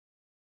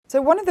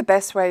So one of the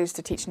best ways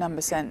to teach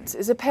number sense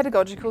is a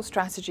pedagogical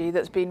strategy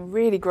that's been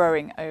really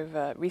growing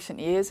over recent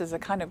years as a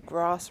kind of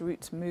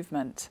grassroots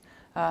movement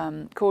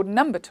called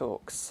number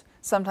talks.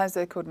 Sometimes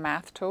they're called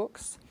math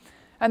talks.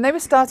 And they were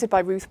started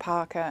by Ruth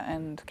Parker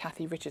and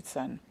Kathy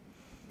Richardson.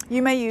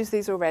 You may use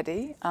these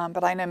already,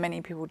 but I know many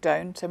people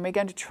don't, and we're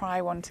going to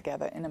try one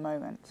together in a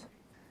moment.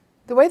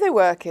 The way they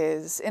work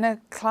is, in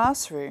a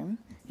classroom,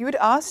 you would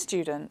ask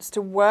students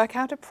to work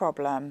out a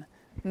problem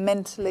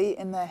mentally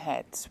in their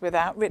heads,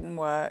 without written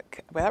work,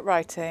 without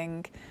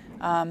writing.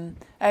 And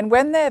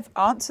when they've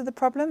answered the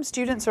problem,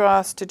 students are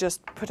asked to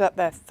just put up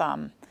their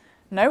thumb.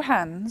 No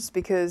hands,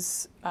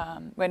 because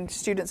when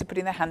students are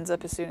putting their hands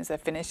up as soon as they're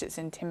finished, it's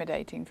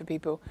intimidating for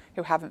people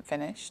who haven't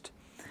finished.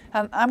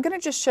 I'm going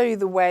to just show you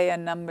the way a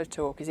number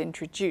talk is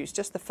introduced,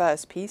 just the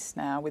first piece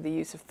now with the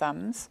use of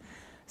thumbs.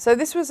 So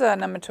this was a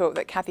number talk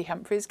that Kathy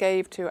Humphries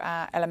gave to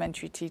our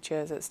elementary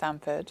teachers at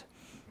Stanford.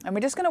 And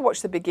we're just going to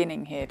watch the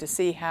beginning here to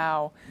see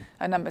how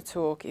a number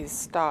talk is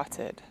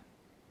started.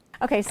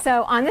 Okay,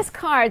 so on this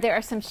card there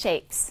are some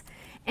shapes.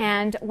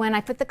 And when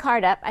I put the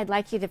card up, I'd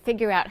like you to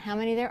figure out how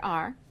many there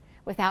are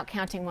without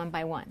counting one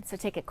by one. So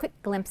take a quick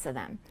glimpse of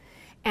them.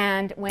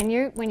 And when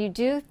you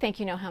do think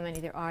you know how many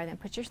there are, then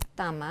put your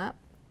thumb up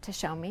to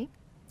show me.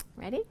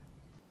 Ready?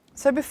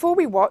 So before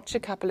we watch a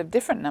couple of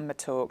different number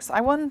talks, I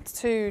want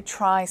to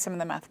try some of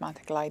the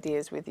mathematical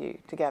ideas with you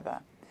together.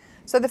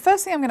 So the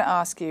first thing I'm going to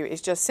ask you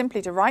is just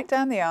simply to write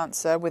down the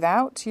answer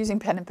without using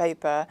pen and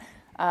paper.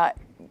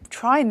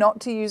 Try not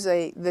to use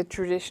the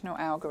traditional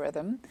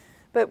algorithm,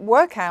 but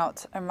work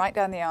out and write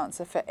down the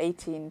answer for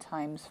 18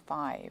 times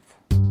 5.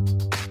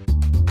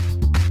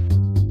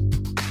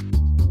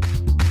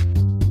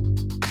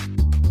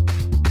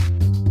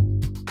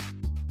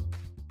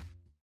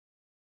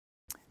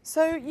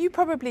 So you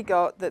probably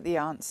got that the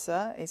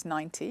answer is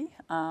 90.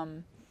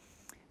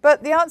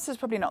 But the answer is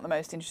probably not the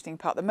most interesting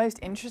part. The most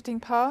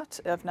interesting part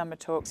of number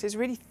talks is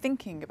really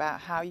thinking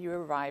about how you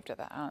arrived at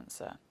that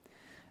answer.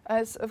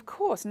 As, of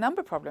course,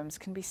 number problems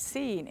can be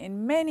seen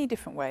in many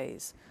different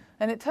ways.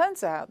 And it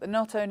turns out that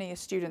not only are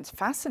students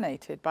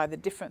fascinated by the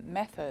different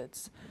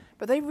methods,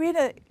 but they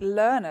really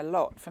learn a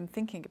lot from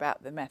thinking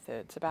about the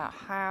methods, about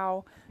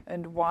how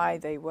and why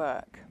they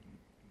work.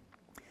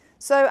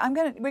 So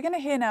we're going to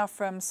hear now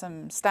from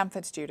some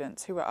Stanford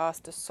students who were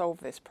asked to solve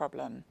this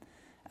problem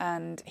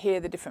and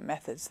hear the different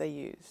methods they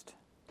used.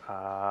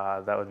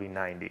 That would be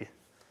 90.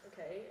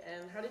 Okay,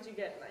 and how did you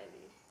get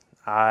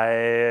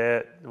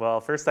 90? Well,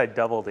 first I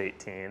doubled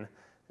 18,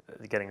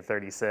 getting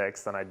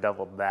 36, then I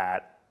doubled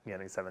that,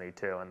 getting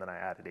 72, and then I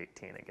added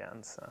 18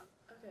 again, so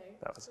okay,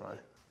 that was my...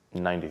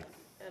 90.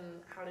 And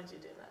how did you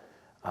do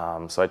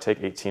that? So I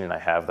take 18 and I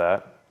have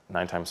that.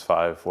 9 times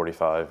 5,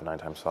 45. 9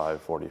 times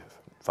 5,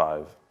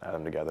 45. Add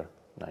them together,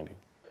 90.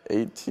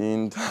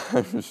 18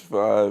 times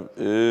 5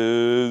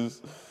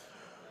 is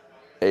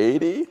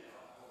 80.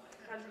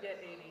 How'd you get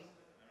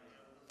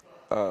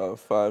 80?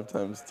 5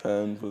 times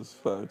 10 plus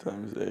 5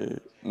 times 8.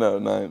 No,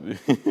 90.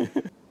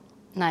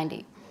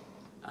 90.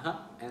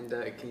 And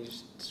can you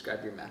just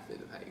describe your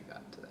method of how you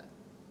got to that?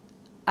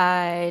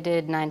 I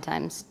did 9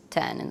 times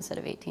 10 instead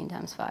of 18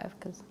 times 5,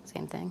 because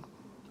same thing.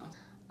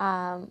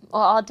 Well,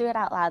 I'll do it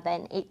out loud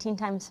then. 18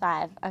 times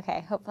 5.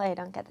 Okay, hopefully I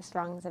don't get this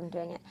wrong as I'm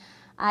doing it.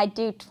 I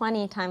do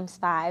 20 times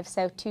 5,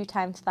 so 2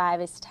 times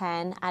 5 is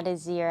 10, add a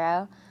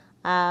 0.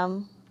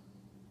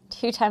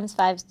 2 times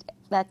 5,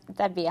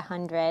 that'd be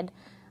 100.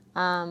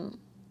 And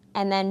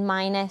then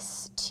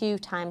minus 2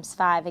 times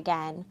 5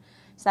 again.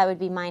 So that would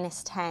be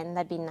minus 10,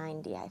 that'd be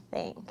 90, I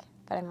think.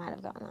 But I might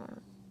have gotten that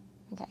wrong.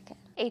 Okay, good.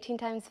 18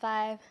 times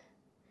 5.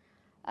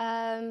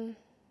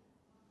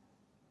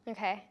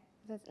 Okay,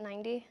 that's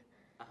 90.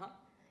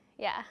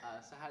 Yeah.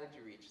 So how did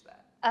you reach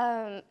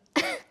that?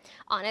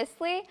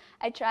 Honestly,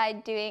 I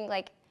tried doing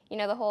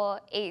the whole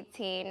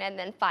 18 and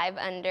then 5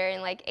 under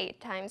and 8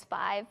 times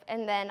 5.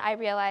 And then I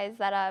realized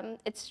that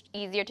it's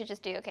easier to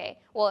just do, okay,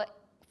 well,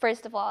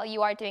 first of all,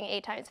 you are doing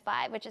 8 times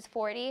 5, which is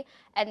 40.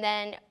 And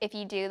then if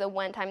you do the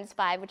 1 times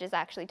 5, which is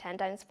actually 10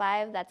 times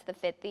 5, that's the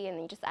 50. And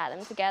then you just add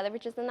them together,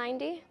 which is the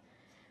 90.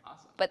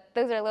 Awesome. But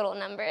those are little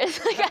numbers.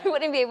 I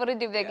wouldn't be able to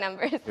do big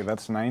numbers. Okay,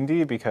 that's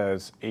 90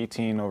 because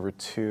 18 over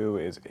 2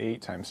 is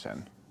 8 times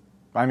 10.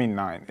 I mean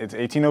 9. It's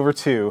 18 over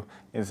 2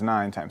 is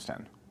 9 times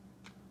 10,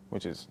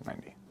 which is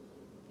 90.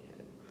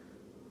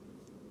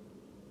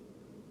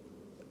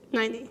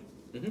 90.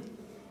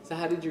 So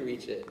how did you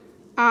reach it?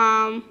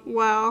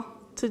 Well,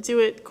 to do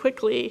it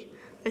quickly,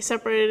 I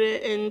separated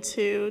it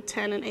into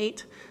 10 and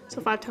 8.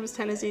 So 5 times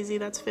 10 is easy,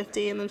 that's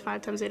 50, and then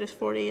 5 times 8 is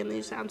 40, and then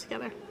you just add them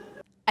together.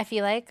 I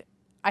feel like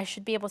I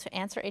should be able to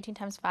answer 18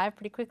 times 5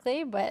 pretty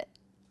quickly, but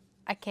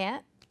I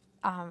can't.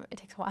 It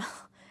takes a while.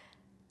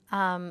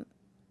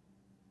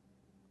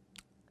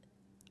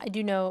 I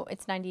do know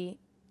it's 90.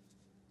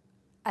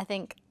 I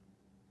think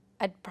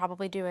I'd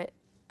probably do it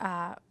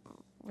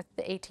with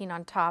the 18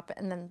 on top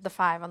and then the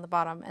 5 on the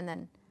bottom, and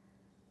then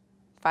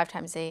 5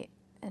 times 8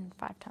 and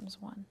 5 times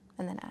 1,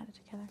 and then add it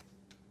together.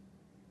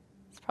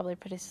 It's probably a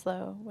pretty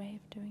slow way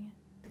of doing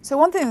it. So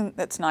one thing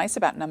that's nice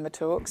about number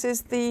talks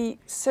is the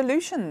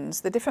solutions,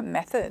 the different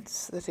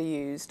methods that are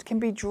used can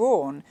be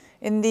drawn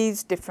in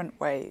these different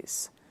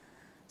ways.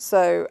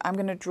 So I'm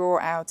going to draw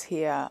out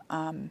here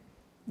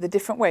the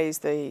different ways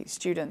the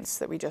students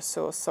that we just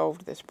saw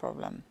solved this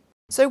problem.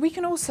 So we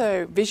can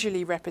also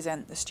visually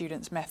represent the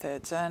students'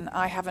 methods, and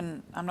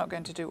I'm not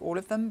going to do all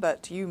of them,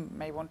 but you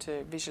may want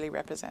to visually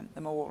represent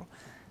them all.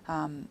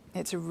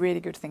 It's a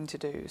really good thing to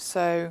do.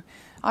 So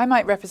I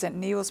might represent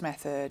Neil's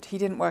method. He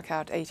didn't work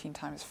out 18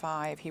 times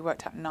 5. He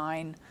worked out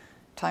 9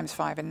 times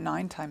 5 and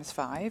 9 times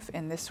 5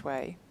 in this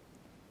way.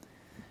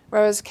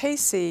 Whereas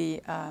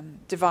Casey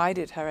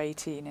divided her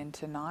 18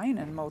 into 9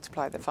 and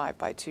multiplied the 5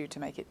 by 2 to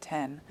make it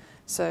 10.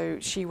 So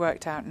she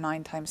worked out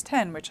 9 times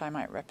 10, which I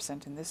might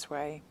represent in this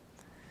way.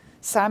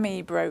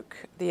 Sammy broke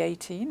the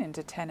 18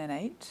 into 10 and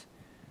 8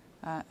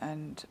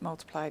 and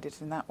multiplied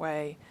it in that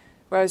way.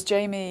 Whereas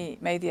Jamie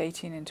made the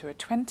 18 into a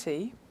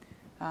 20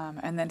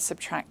 and then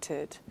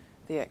subtracted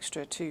the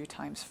extra 2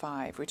 times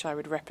 5, which I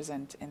would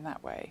represent in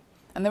that way.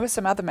 And there were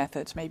some other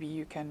methods, maybe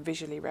you can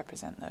visually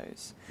represent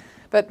those.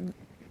 But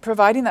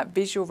providing that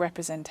visual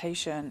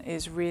representation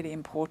is really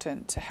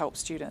important to help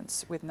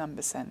students with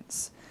number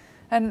sense.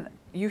 And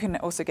you can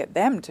also get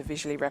them to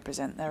visually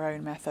represent their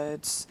own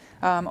methods.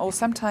 Or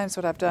sometimes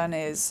what I've done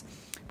is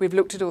we've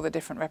looked at all the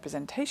different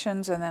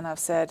representations and then I've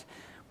said,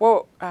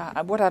 well,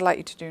 what I'd like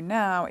you to do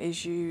now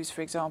is use,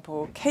 for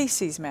example,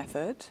 Casey's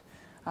method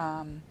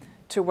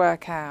to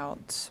work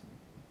out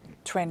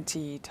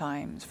 20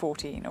 times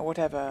 14 or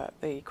whatever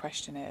the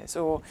question is.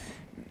 Or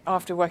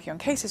after working on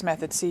Casey's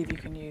method, see if you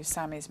can use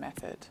Sammy's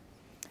method.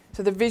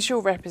 So the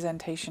visual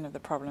representation of the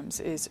problems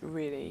is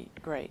really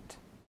great.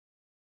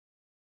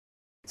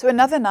 So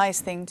another nice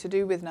thing to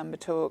do with number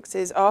talks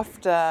is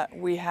after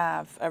we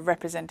have a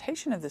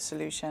representation of the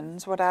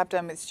solutions, what I've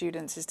done with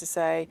students is to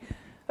say,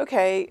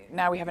 okay,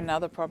 now we have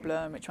another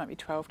problem, which might be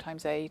 12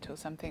 times 8 or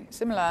something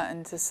similar,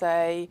 and to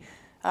say,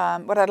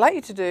 what I'd like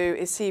you to do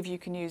is see if you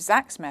can use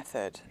Zach's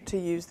method to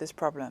use this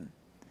problem.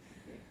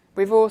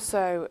 We've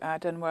also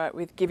done work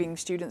with giving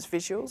students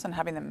visuals and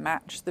having them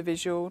match the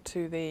visual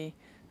to the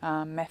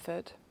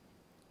method.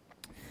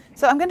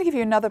 So I'm going to give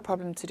you another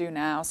problem to do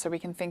now so we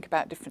can think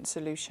about different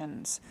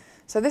solutions.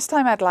 So this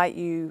time I'd like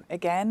you,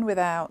 again,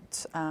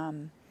 without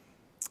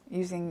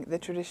using the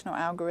traditional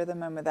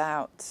algorithm and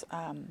without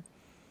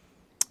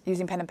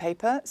using pen and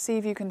paper, see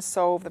if you can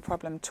solve the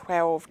problem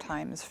 12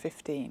 times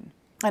 15.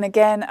 And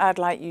again, I'd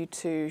like you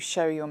to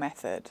show your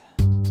method.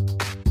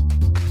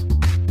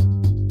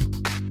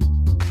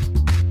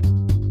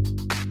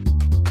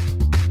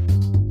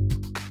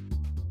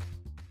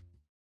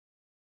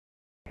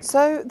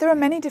 So there are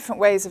many different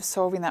ways of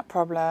solving that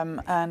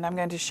problem, and I'm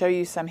going to show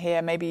you some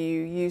here. Maybe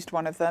you used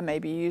one of them,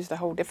 maybe you used a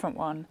whole different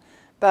one.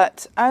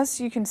 But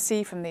as you can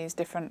see from these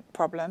different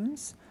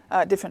problems,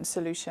 different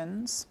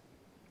solutions,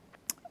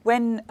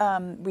 when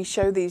we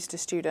show these to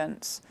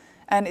students,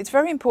 and it's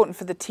very important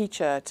for the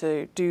teacher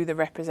to do the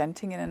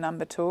representing in a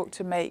number talk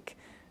to make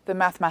the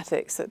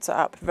mathematics that's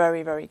up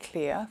very, very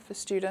clear for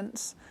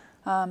students.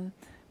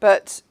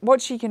 But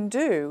what she can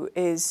do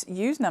is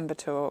use number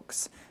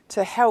talks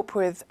to help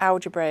with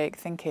algebraic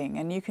thinking,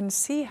 and you can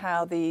see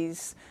how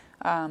these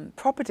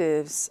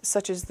properties,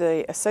 such as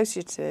the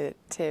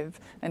associative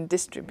and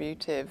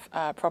distributive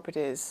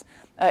properties,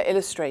 are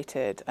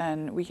illustrated,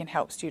 and we can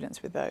help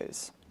students with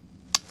those.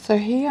 So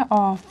here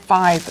are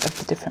 5 of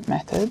the different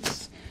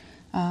methods,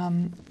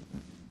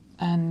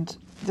 and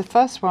the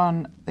first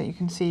one that you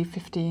can see,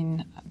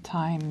 15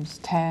 times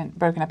 10,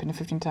 broken up into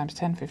 15 times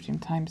 10, 15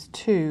 times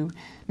 2,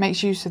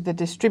 makes use of the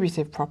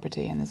distributive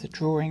property, and there's a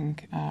drawing,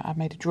 I've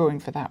made a drawing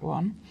for that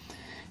one.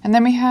 And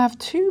then we have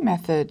 2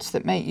 methods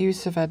that make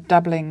use of a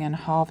doubling and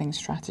halving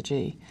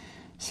strategy.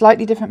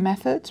 Slightly different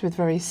methods with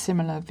very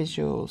similar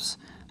visuals.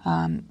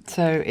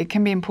 So it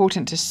can be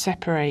important to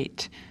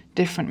separate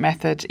different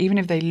methods, even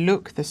if they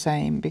look the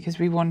same, because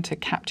we want to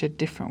capture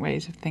different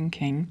ways of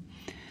thinking.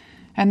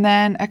 And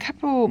then a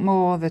couple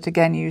more that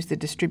again use the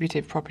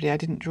distributive property. I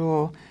didn't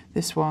draw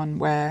this one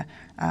where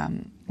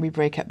we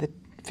break up the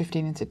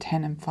 15 into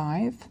 10 and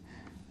 5.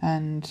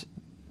 And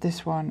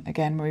this one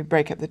again where we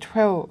break up the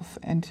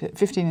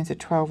 15 into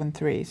 12 and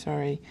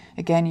 3,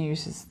 again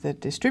uses the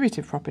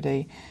distributive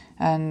property.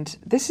 And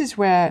this is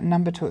where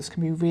number talks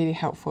can be really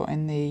helpful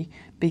in the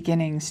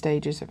beginning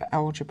stages of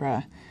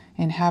algebra,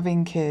 in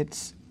having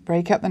kids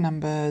break up the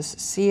numbers,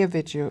 see a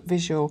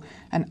visual,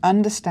 and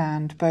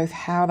understand both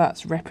how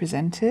that's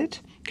represented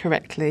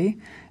correctly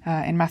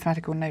in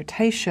mathematical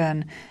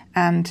notation,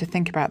 and to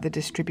think about the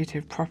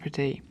distributive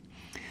property.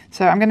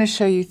 So I'm going to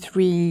show you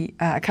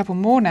a couple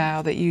more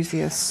now that use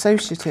the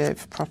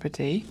associative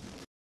property.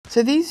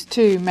 So these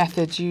 2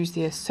 methods use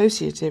the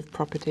associative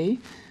property,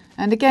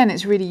 and again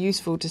it's really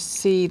useful to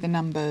see the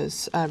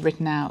numbers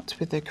written out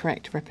with the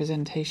correct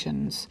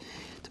representations.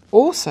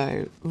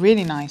 Also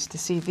really nice to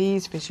see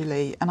these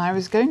visually, and I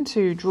was going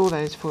to draw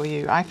those for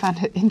you. I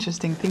found it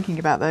interesting thinking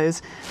about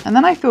those, and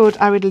then I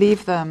thought I would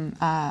leave them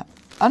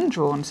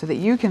undrawn so that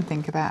you can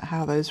think about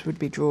how those would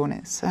be drawn.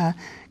 It's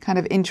kind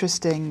of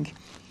interesting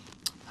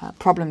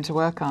problem to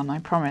work on, I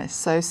promise.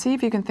 So see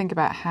if you can think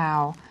about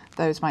how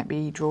those might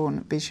be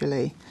drawn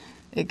visually.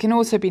 It can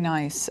also be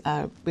nice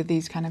with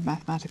these kind of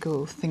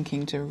mathematical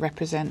thinking to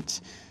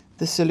represent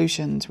the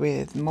solutions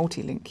with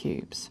multi-link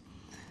cubes.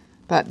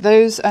 But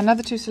those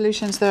another two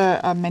solutions,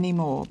 there are many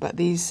more, but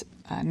these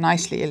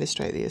nicely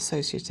illustrate the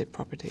associative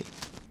property.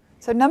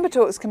 So number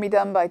talks can be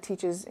done by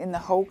teachers in the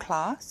whole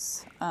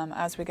class,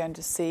 as we're going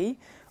to see,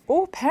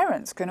 or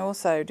parents can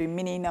also do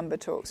mini number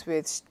talks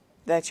with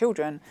their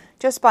children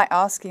just by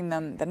asking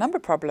them the number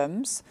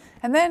problems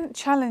and then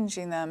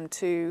challenging them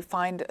to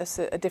find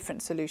a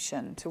different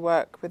solution, to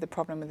work with the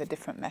problem with a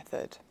different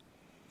method.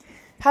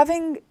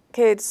 Having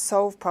kids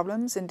solve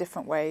problems in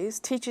different ways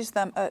teaches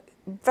them a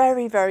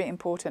very, very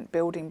important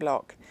building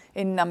block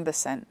in number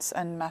sense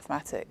and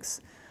mathematics.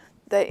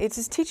 It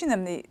is teaching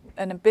them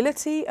an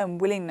ability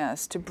and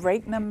willingness to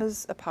break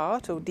numbers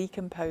apart or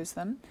decompose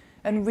them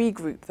and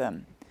regroup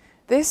them.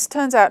 This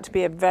turns out to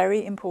be a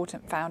very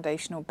important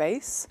foundational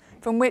base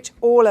from which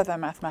all other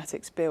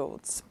mathematics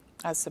builds,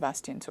 as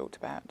Sebastian talked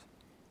about.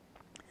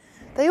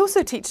 They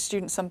also teach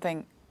students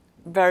something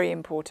very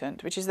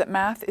important, which is that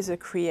math is a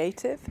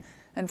creative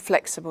and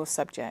flexible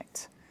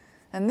subject.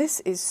 And this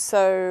is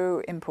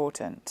so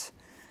important.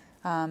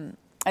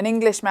 An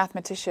English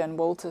mathematician,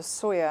 Walter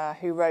Sawyer,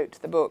 who wrote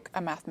the book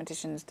A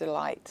Mathematician's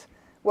Delight,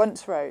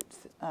 once wrote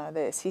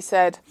this. He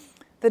said,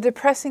 "The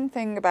depressing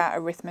thing about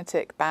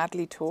arithmetic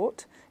badly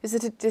taught is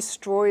that it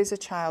destroys a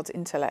child's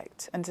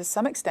intellect and to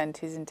some extent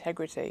his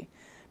integrity.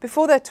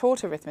 Before they're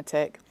taught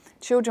arithmetic,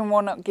 children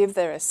will not give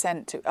their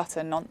assent to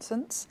utter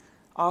nonsense.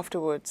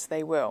 Afterwards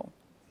they will."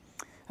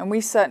 And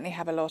we certainly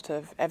have a lot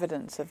of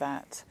evidence of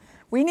that.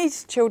 We need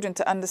children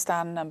to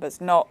understand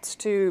numbers, not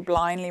to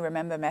blindly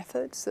remember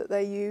methods that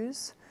they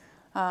use,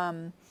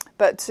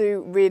 but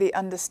to really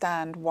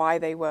understand why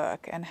they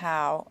work and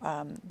how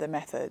the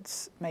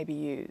methods may be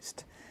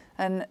used.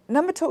 And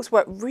number talks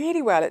work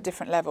really well at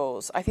different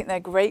levels. I think they're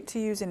great to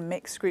use in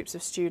mixed groups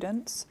of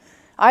students.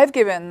 I've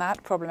given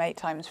that problem 8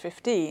 times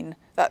 15,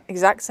 that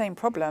exact same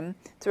problem,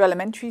 to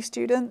elementary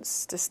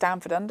students, to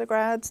Stanford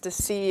undergrads, to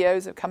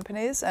CEOs of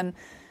companies, and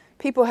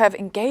people have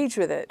engaged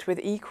with it with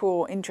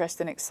equal interest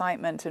and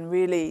excitement and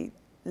really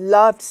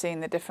loved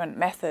seeing the different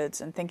methods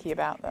and thinking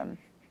about them.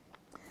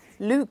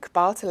 Luke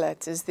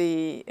Bartlett is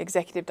the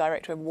executive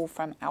director of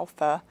Wolfram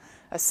Alpha,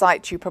 a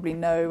site you probably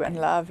know and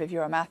love if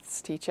you're a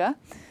maths teacher.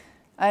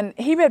 And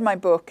he read my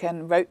book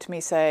and wrote to me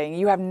saying,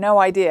 "You have no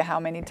idea how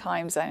many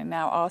times I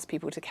now ask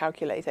people to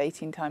calculate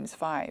 18 times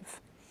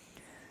 5.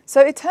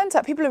 So it turns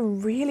out people are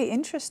really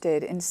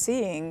interested in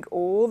seeing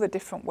all the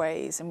different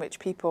ways in which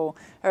people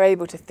are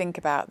able to think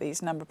about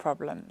these number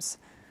problems.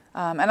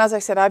 And as I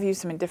said, I've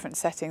used them in different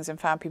settings and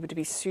found people to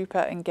be super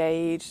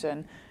engaged,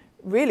 and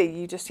really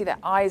you just see their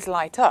eyes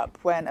light up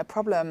when a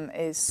problem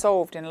is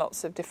solved in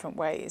lots of different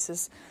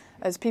ways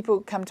as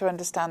people come to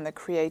understand the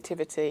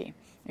creativity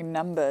in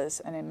numbers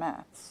and in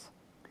maths.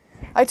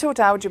 I taught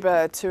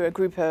algebra to a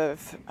group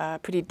of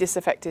pretty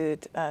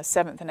disaffected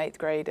 7th and 8th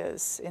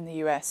graders in the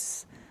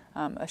US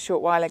a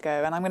short while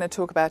ago, and I'm going to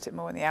talk about it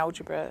more in the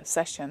algebra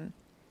session.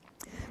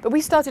 But we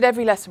started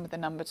every lesson with a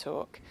number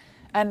talk,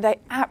 and they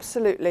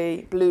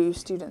absolutely blew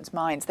students'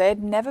 minds. They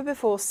had never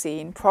before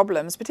seen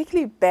problems,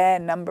 particularly bare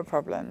number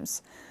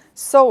problems,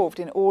 solved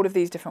in all of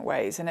these different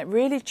ways, and it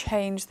really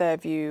changed their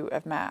view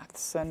of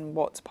maths and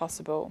what's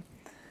possible.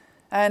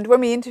 And when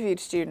we interviewed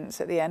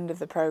students at the end of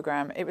the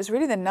program, it was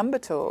really the number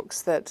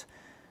talks that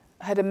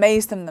had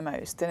amazed them the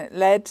most, and it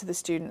led to the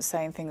students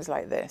saying things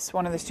like this.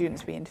 One of the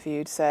students we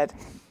interviewed said,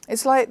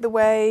 "It's like the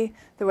way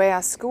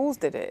our schools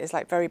did it is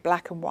like very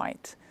black and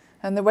white,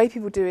 and the way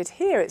people do it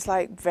here, it's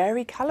like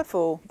very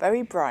colourful,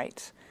 very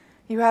bright.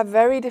 You have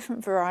very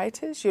different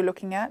varieties you're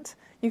looking at.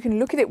 You can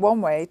look at it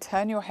one way,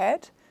 turn your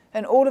head,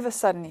 and all of a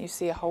sudden you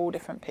see a whole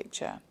different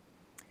picture."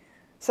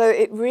 So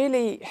it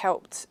really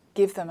helped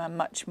give them a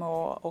much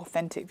more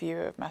authentic view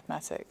of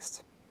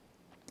mathematics.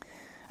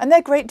 And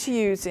they're great to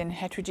use in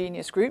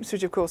heterogeneous groups,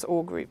 which of course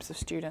all groups of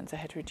students are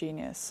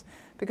heterogeneous.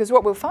 Because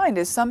what we'll find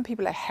is some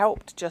people are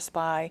helped just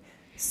by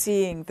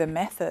seeing the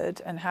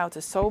method and how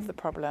to solve the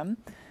problem,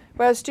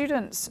 whereas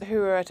students who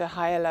are at a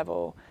higher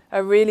level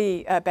are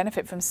really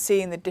benefit from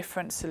seeing the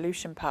different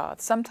solution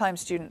paths.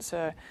 Sometimes students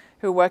who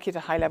are working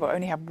at a high level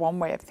only have one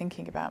way of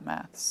thinking about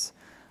maths.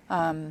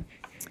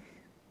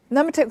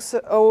 Number talks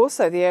are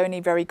also the only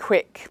very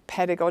quick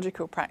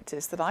pedagogical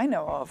practice that I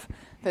know of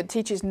that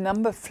teaches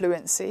number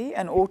fluency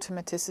and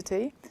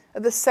automaticity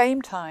at the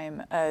same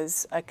time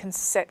as a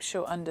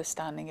conceptual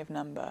understanding of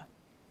number.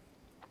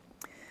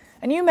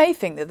 And you may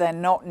think that they're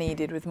not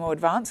needed with more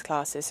advanced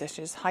classes, such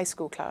as high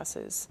school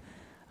classes,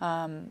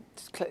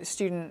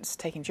 students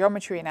taking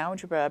geometry and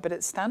algebra, but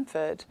at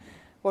Stanford,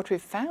 what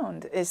we've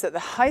found is that the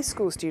high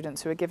school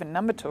students who are given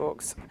number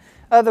talks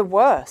are the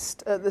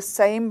worst at the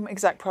same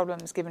exact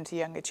problems given to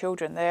younger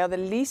children. They are the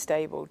least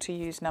able to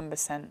use number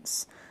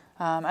sense,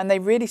 and they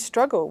really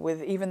struggle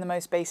with even the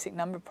most basic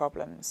number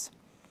problems.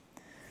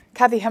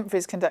 Kathy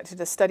Humphries conducted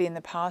a study in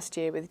the past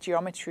year with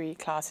geometry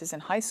classes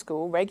in high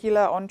school,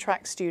 regular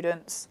on-track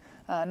students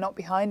not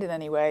behind in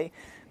any way.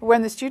 But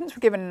when the students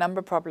were given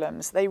number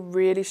problems, they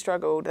really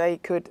struggled. They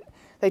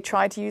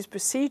tried to use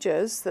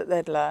procedures that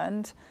they'd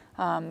learned.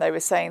 They were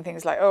saying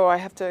things like, oh, I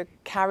have to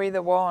carry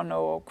the 1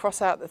 or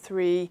cross out the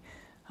 3,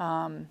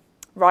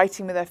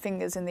 writing with their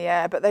fingers in the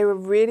air, but they were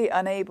really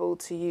unable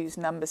to use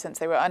number sense.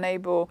 They were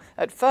unable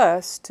at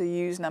first to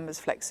use numbers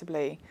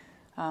flexibly,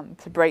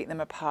 to break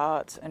them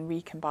apart and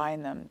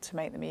recombine them to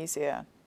make them easier.